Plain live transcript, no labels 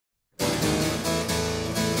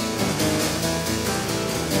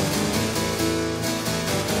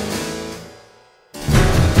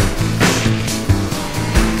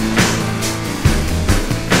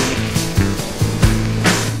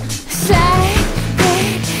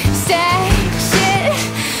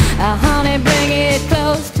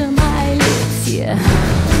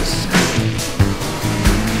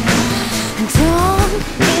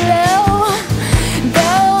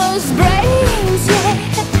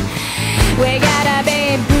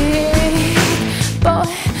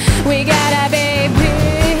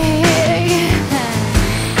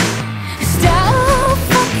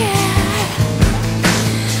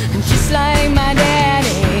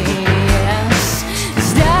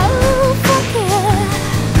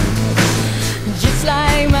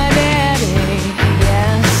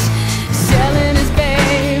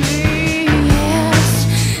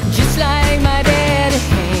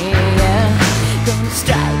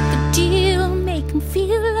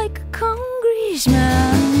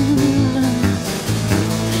congressman.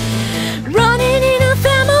 Running in a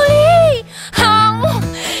family, oh,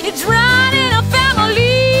 it's running a family.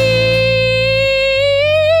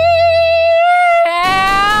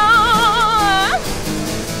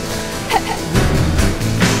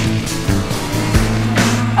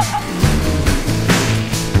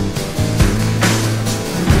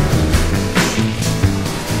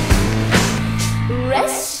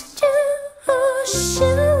 Rest your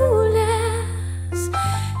shoelace,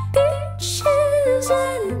 peaches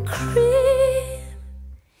and cream,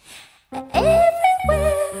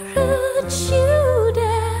 everywhere a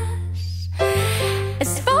Judas,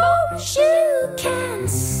 as far as you can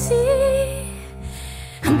see.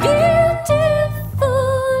 A beautiful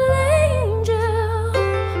angel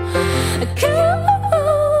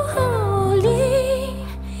calling.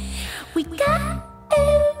 We got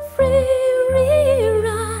every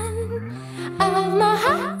rerun of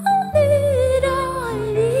Muhammad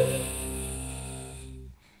Ali.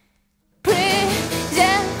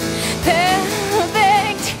 Present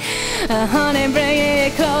perfect, honey, bring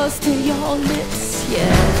it close to your lips,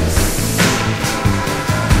 yes.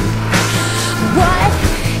 What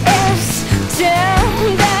is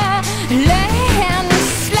tender landslide?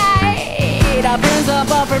 A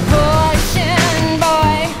principle proportion,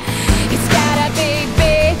 boy. It's gotta be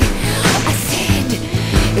big. I said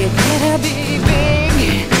it better be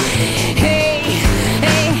big. Hey,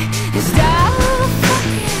 hey, stop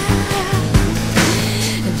fucking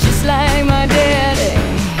just like my daddy.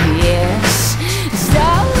 Yes,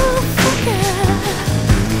 stop fucking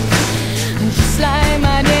just like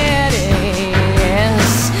my daddy.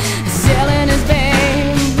 Yes, selling his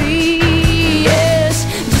baby. Yes,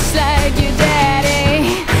 just like your daddy.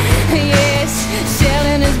 Yes,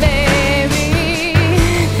 selling his baby.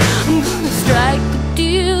 I'm gonna strike a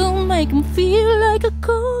deal, make him feel like a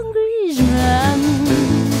congressman.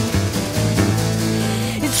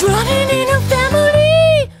 It's running in a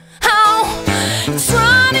family. Oh, it's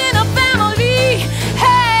running a family.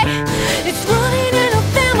 Hey, it's running in a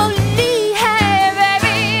family. Hey,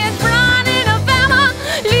 baby, it's running a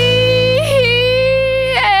family.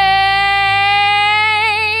 Hey.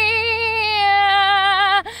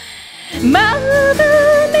 Mother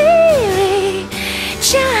Mary,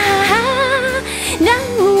 child, now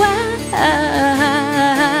I